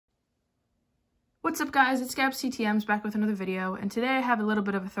What's up guys, it's Gabs TTMs back with another video, and today I have a little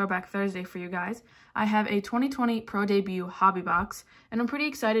bit of a throwback Thursday for you guys. I have a 2020 Pro Debut hobby box, and I'm pretty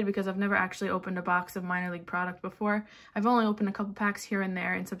excited because I've never actually opened a box of minor league product before. I've only opened a couple packs here and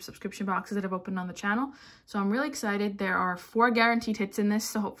there in some subscription boxes that I've opened on the channel, so I'm really excited. There are 4 guaranteed hits in this,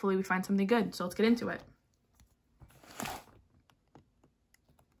 so hopefully we find something good. So let's get into it.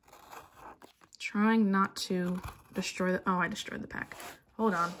 Trying not to destroy the... oh, I destroyed the pack.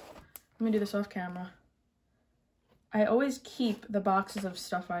 Hold on. Let me do this off camera. I always keep the boxes of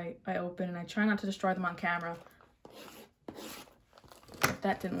stuff I open, and I try not to destroy them on camera. But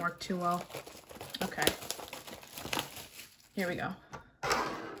that didn't work too well. Okay. Here we go.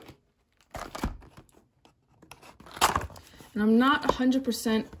 And I'm not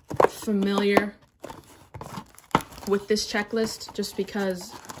 100% familiar with this checklist just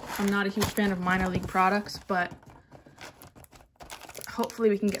because I'm not a huge fan of minor league products, but hopefully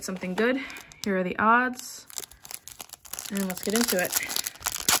we can get something good. Here are the odds, and let's get into it.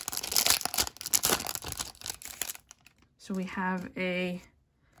 So we have a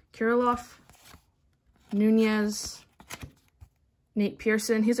Kirilloff, Nunez, Nate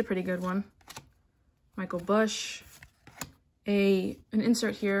Pearson, he's a pretty good one, Michael Bush, an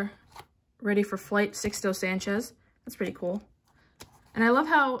insert here, ready for flight, Sixto Sanchez. That's pretty cool. And I love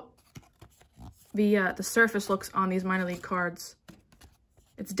how the surface looks on these minor league cards.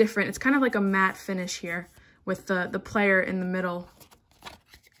 It's different. It's kind of like a matte finish here with the player in the middle.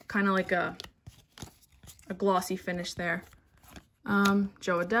 Kind of like a glossy finish there.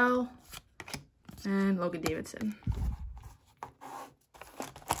 Joe Adell and Logan Davidson.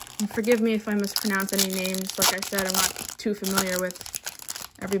 And forgive me if I mispronounce any names. Like I said, I'm not too familiar with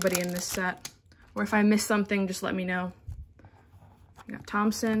everybody in this set. Or if I miss something, just let me know. We got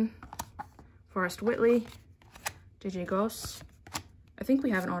Thompson, Forrest Whitley, JJ Goss. I think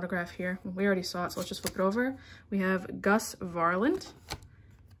we have an autograph here. We already saw it, so let's just flip it over. We have Gus Varland.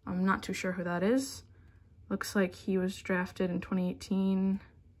 I'm not too sure who that is. Looks like he was drafted in 2018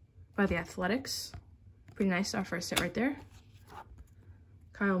 by the Athletics. Pretty nice, our first hit right there.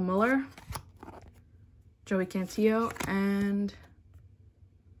 Kyle Muller, Joey Cantillo, and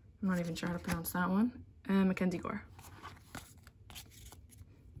I'm not even sure how to pronounce that one, and Mackenzie Gore.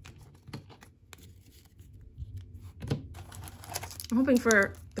 I'm hoping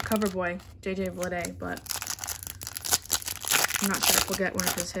for the cover boy, JJ Bleday, but I'm not sure if we'll get one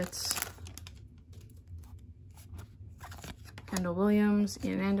of his hits. Kendall Williams,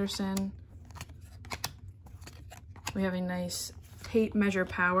 Ian Anderson. We have a nice tape measure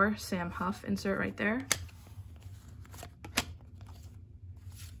power, Sam Huff insert right there.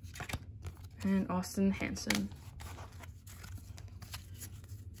 And Austin Hanson.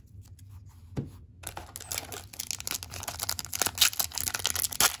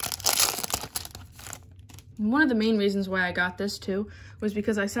 One of the main reasons why I got this too was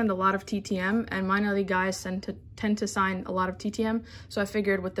because I send a lot of TTM, and minor league guys tend to sign a lot of TTM. So I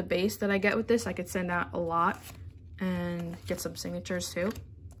figured with the base that I get with this, I could send out a lot and get some signatures too.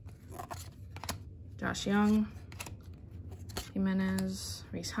 Josh Young, Jimenez,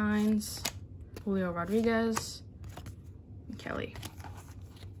 Reese Hines, Julio Rodriguez, and Kelly.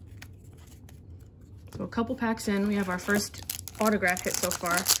 So a couple packs in, we have our first autograph hit so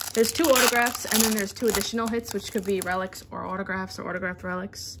far. There's 2 autographs, and then there's 2 additional hits, which could be relics or autographs or autographed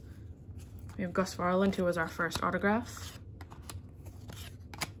relics. We have Gus Varland, who was our first autograph.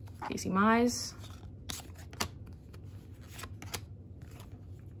 Casey Mize.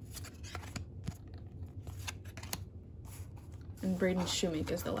 And Braden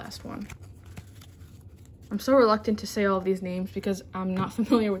Shoemaker is the last one. I'm so reluctant to say all of these names because I'm not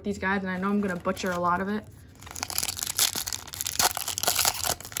familiar with these guys, and I know I'm going to butcher a lot of it.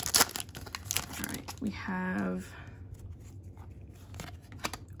 We have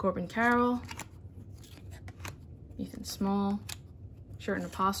Corbin Carroll, Ethan Small, Sherton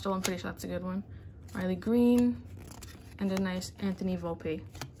Apostle, I'm pretty sure that's a good one, Riley Green, and a nice Anthony Volpe,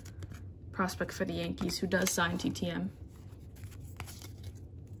 prospect for the Yankees, who does sign TTM.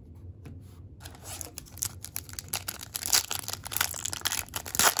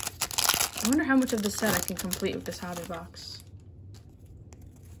 I wonder how much of this set I can complete with this hobby box.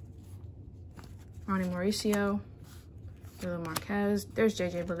 Ronnie Mauricio, Willie Marquez, there's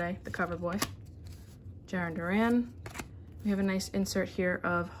JJ Bleday, the cover boy, Jarren Duran. We have a nice insert here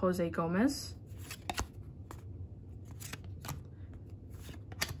of Jose Gomez,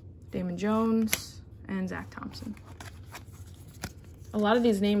 Damon Jones, and Zach Thompson. A lot of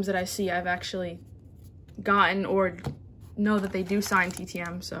these names that I see I've actually gotten or know that they do sign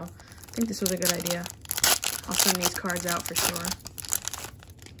TTM, so I think this was a good idea. I'll send these cards out for sure.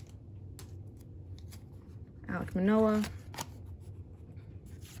 Alec Manoah.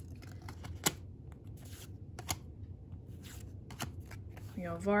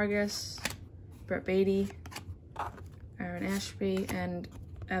 Leo Vargas, Brett Beatty, Aaron Ashby, and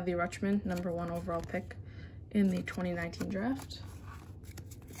Adley Rutschman, #1 overall pick in the 2019 draft.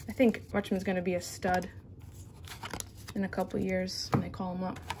 I think Rutschman's going to be a stud in a couple years when they call him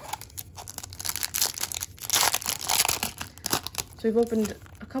up. So we've opened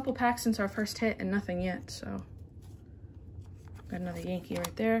a couple packs since our first hit and nothing yet, so. Got another Yankee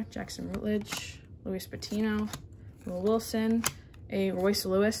right there. Jackson Rutledge, Luis Patino, Will Wilson, a Royce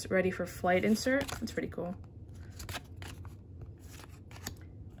Lewis ready for flight insert. That's pretty cool.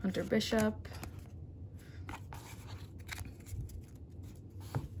 Hunter Bishop.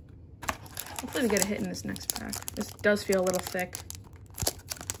 Hopefully we get a hit in this next pack. This does feel a little thick.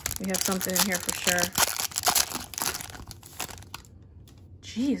 We have something in here for sure.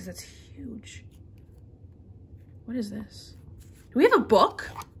 Jeez, that's huge. What is this? Do we have a book?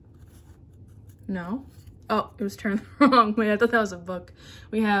 No. Oh, it was turned the wrong way. I thought that was a book.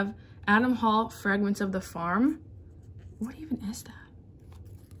 We have Adam Hall, Fragments of the Farm. What even is that?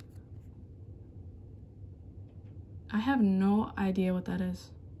 I have no idea what that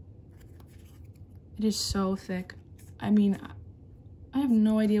is. It is so thick. I mean, I have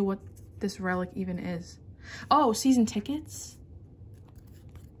no idea what this relic even is. Oh, season tickets?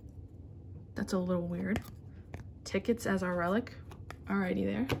 That's a little weird. Tickets as our relic. Alrighty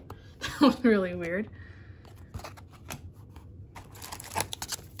there. That was really weird.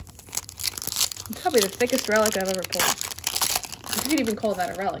 It's probably the thickest relic I've ever pulled. You could even call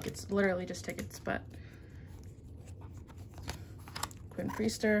that a relic. It's literally just tickets, but. Quinn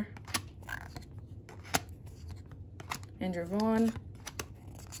Priester. Andrew Vaughn.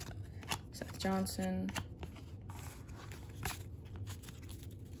 Seth Johnson.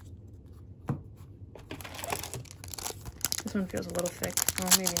 This one feels a little thick. Well,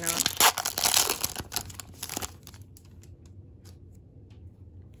 maybe not.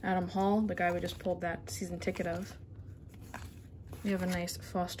 Adam Hall, the guy we just pulled that season ticket of. We have a nice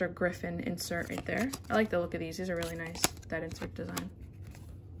Foster Griffin insert right there. I like the look of these. These are really nice, that insert design.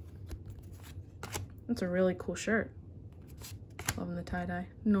 That's a really cool shirt. Loving the tie-dye.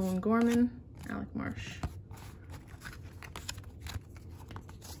 Nolan Gorman, Alec Marsh.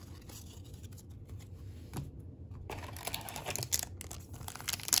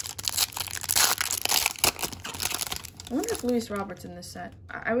 I wonder if Luis Robert's in this set.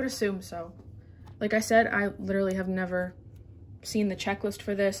 I would assume so. Like I said, I literally have never seen the checklist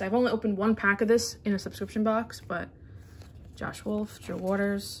for this. I've only opened one pack of this in a subscription box, but Josh Wolf, Joe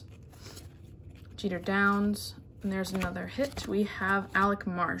Waters, Jeter Downs, and there's another hit. We have Alec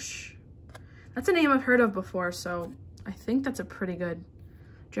Marsh. That's a name I've heard of before, so I think that's a pretty good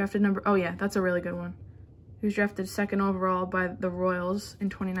drafted number. Oh yeah, that's a really good one. He was drafted 2nd overall by the Royals in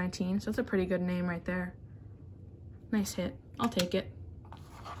 2019, so that's a pretty good name right there. Nice hit. I'll take it.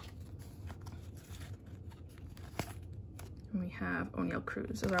 And we have O'Neal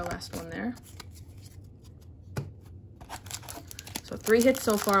Cruz as our last one there. So 3 hits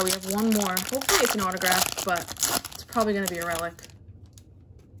so far. We have one more. Hopefully it's an autograph, but it's probably going to be a relic.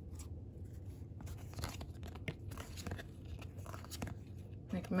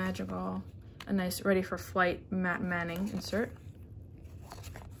 Nick Madrigal. A nice ready for flight Matt Manning insert.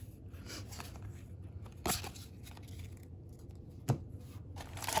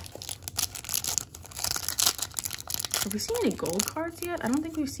 Have we seen any gold cards yet? I don't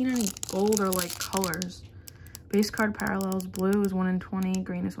think we've seen any gold or like colors. Base card parallels. Blue is 1 in 20.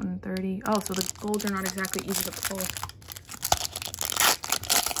 Green is 1 in 30. Oh, so the golds are not exactly easy to pull.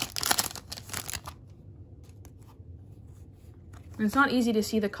 And it's not easy to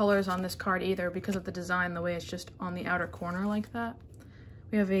see the colors on this card either because of the design, the way it's just on the outer corner like that.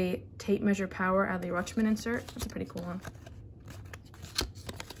 We have a tape measure power Adley Rutschman insert. That's a pretty cool one.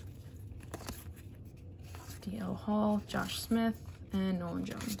 DL Hall, Josh Smith, and Nolan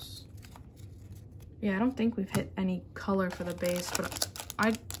Jones. Yeah, I don't think we've hit any color for the base, but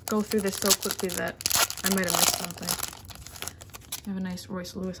I go through this so quickly that I might have missed something. We have a nice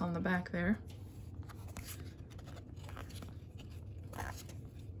Royce Lewis on the back there.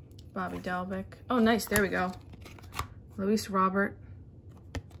 Bobby Dalbec. Oh, nice. There we go. Luis Robert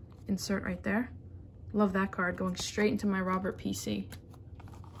insert right there. Love that card. Going straight into my Robert PC.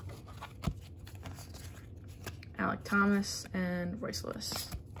 Alec Thomas and Royce Lewis.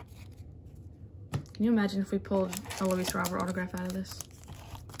 Can you imagine if we pulled a Luis Robert autograph out of this?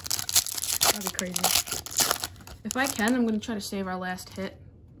 That'd be crazy. If I can, I'm going to try to save our last hit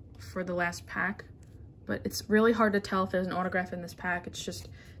for the last pack but it's really hard to tell if there's an autograph in this pack. It's just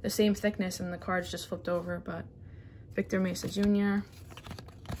the same thickness and the card's just flipped over. But Victor Mesa Jr.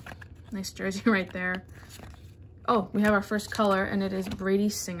 Nice jersey right there. Oh, we have our first color, and it is Brady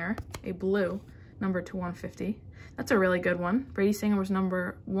Singer, a blue, numbered to 150. That's a really good one. Brady Singer was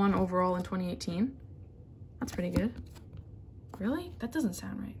number 1 overall in 2018. That's pretty good. Really? That doesn't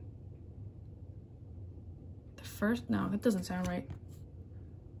sound right. No, that doesn't sound right.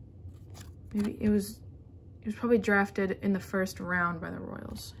 Maybe it was probably drafted in the first round by the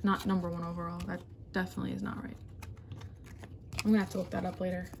Royals, not number 1 overall. That definitely is not right. I'm gonna have to look that up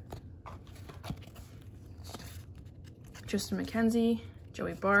later. Tristan McKenzie,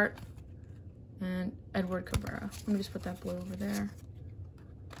 Joey Bart, and Edward Cabrera. Let me just put that blue over there.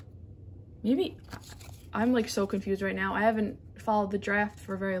 Maybe, I'm like so confused right now. I haven't followed the draft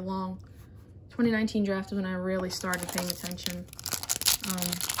for very long. 2019 draft is when I really started paying attention.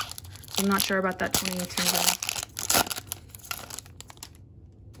 I'm not sure about that 2018 draft.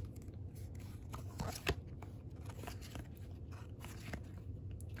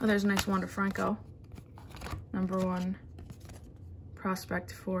 Oh, there's a nice Wander Franco. Number 1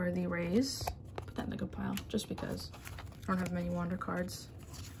 prospect for the Rays. Put that in the good pile, just because I don't have many Wander cards.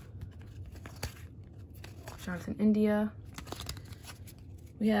 Jonathan India.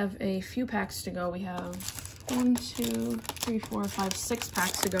 We have a few packs to go. We have 1, 2, 3, 4, 5, 6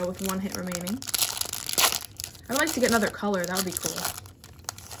 packs to go with 1 hit remaining. I'd like to get another color. That would be cool.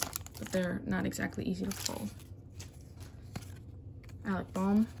 But they're not exactly easy to pull. Alec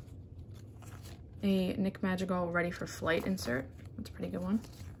Bohm. A Nick Madrigal Ready for Flight insert. That's a pretty good one.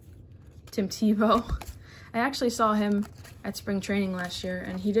 Tim Tebow. I actually saw him at spring training last year,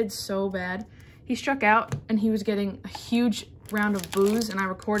 and he did so bad. He struck out, and he was getting a huge round of boos, and I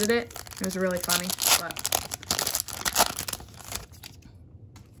recorded it. It was really funny. But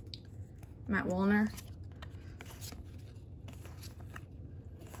Matt Wallner.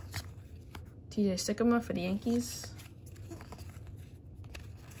 TJ Sycamore for the Yankees.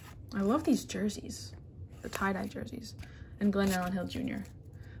 I love these jerseys, the tie-dye jerseys. And Glenn Allen Hill Jr.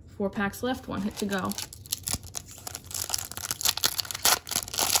 4 packs left, 1 hit to go.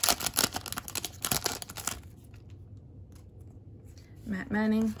 Matt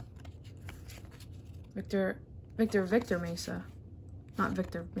Manning. Victor Mesa. Not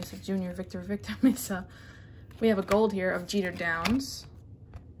Victor Mesa Jr., Victor Mesa. We have a gold here of Jeter Downs.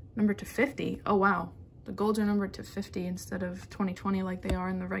 Numbered to 50. Oh, wow. The golds are numbered to 50 instead of 2020 like they are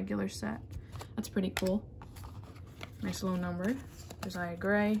in the regular set. That's pretty cool. Nice low numbered. Josiah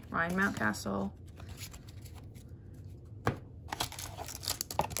Gray, Ryan Mountcastle. I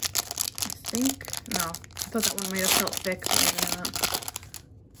think, no. I thought that one might have felt thick. So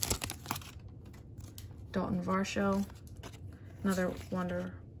Dalton Varsho. Another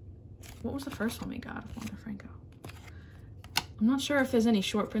Wander. What was the first one we got of Wander Franco? I'm not sure if there's any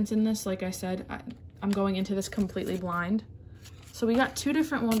short prints in this. Like I said, I'm going into this completely blind. So we got 2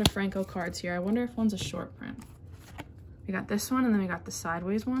 different Wander Franco cards here. I wonder if one's a short print. We got this one, and then we got the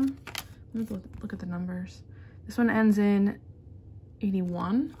sideways one. Let me look at the numbers. This one ends in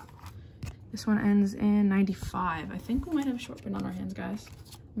 81. This one ends in 95. I think we might have a short print on our hands, guys.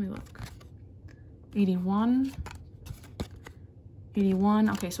 Let me look. 81. 81.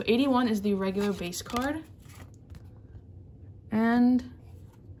 Okay, so 81 is the regular base card. And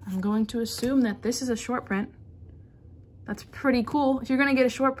I'm going to assume that this is a short print. That's pretty cool. If you're going to get a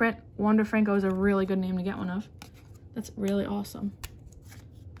short print, Wander Franco is a really good name to get one of. That's really awesome.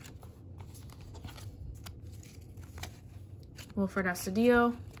 Wilfred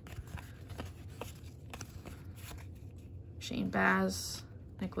Astudillo. Shane Baz.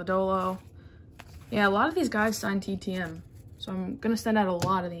 Nick Lodolo. Yeah, a lot of these guys signed TTM. So I'm going to send out a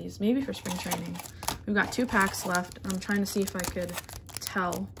lot of these, maybe for spring training. We've got 2 packs left. I'm trying to see if I could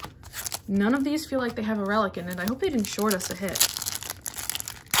tell. None of these feel like they have a relic in it. I hope they didn't short us a hit.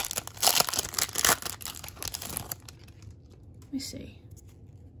 Let me see.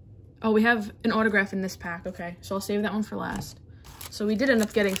 Oh, we have an autograph in this pack. Okay, so I'll save that one for last. So we did end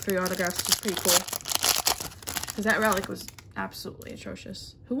up getting 3 autographs, which is pretty cool. Because that relic was absolutely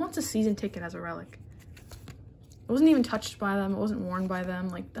atrocious. Who wants a season ticket as a relic? It wasn't even touched by them. It wasn't worn by them.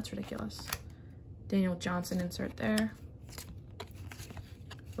 Like, that's ridiculous. Daniel Johnson insert there.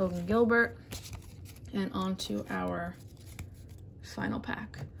 Logan Gilbert. And on to our final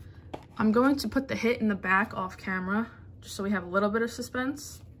pack. I'm going to put the hit in the back off camera, just so we have a little bit of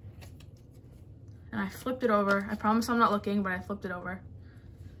suspense. And I flipped it over. I promise I'm not looking, but I flipped it over.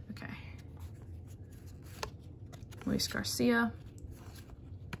 Okay. Luis Garcia.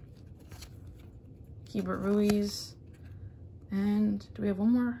 Keibert Ruiz. And do we have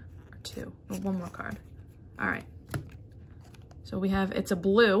one more or 2? Oh, one more card. All right. So we have, it's a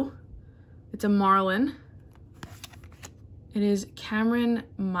blue. It's a Marlin. It is Cameron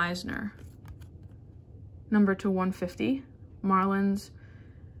Meisner. Number to 150. Marlins.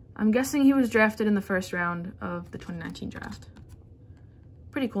 I'm guessing he was drafted in the first round of the 2019 draft.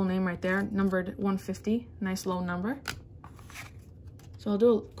 Pretty cool name right there. Numbered 150. Nice low number. So I'll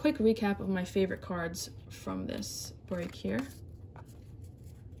do a quick recap of my favorite cards from this break here.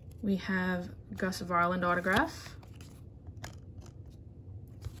 We have Gus Varland autograph.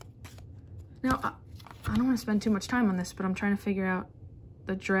 Now, I don't want to spend too much time on this, but I'm trying to figure out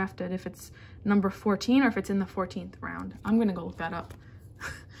the drafted, if it's number 14 or if it's in the 14th round. I'm going to go look that up.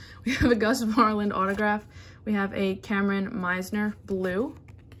 We have a Gus Varland autograph. We have a Cameron Meisner blue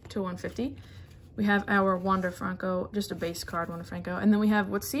to 150. We have our Wander Franco, just a base card, Wander Franco. And then we have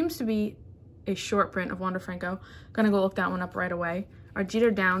what seems to be a short print of Wander Franco. Gonna go look that one up right away. Our Jeter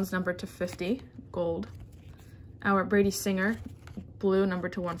Downs number to 50, gold. Our Brady Singer blue number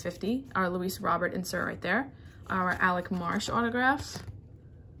to 150. Our Luis Robert insert right there. Our Alec Marsh autograph.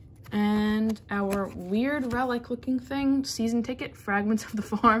 And our weird relic looking thing, season ticket, Fragments of the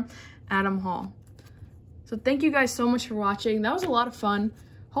Farm, Adam Hall. So thank you guys so much for watching. That was a lot of fun.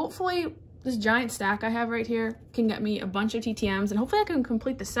 Hopefully this giant stack I have right here can get me a bunch of TTMs, and hopefully I can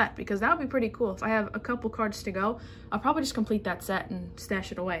complete the set, because that would be pretty cool. If I have a couple cards to go, I'll probably just complete that set and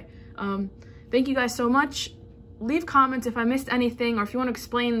stash it away. Thank you guys so much. Leave comments if I missed anything, or if you want to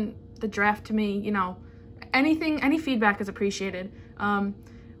explain the draft to me, you know, anything, any feedback is appreciated.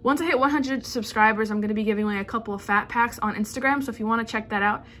 Once I hit 100 subscribers, I'm going to be giving away a couple of fat packs on Instagram. So if you want to check that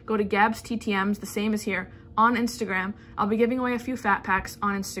out, go to Gab's TTMs, the same as here, on Instagram. I'll be giving away a few fat packs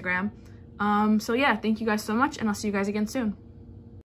on Instagram. So yeah, thank you guys so much, and I'll see you guys again soon.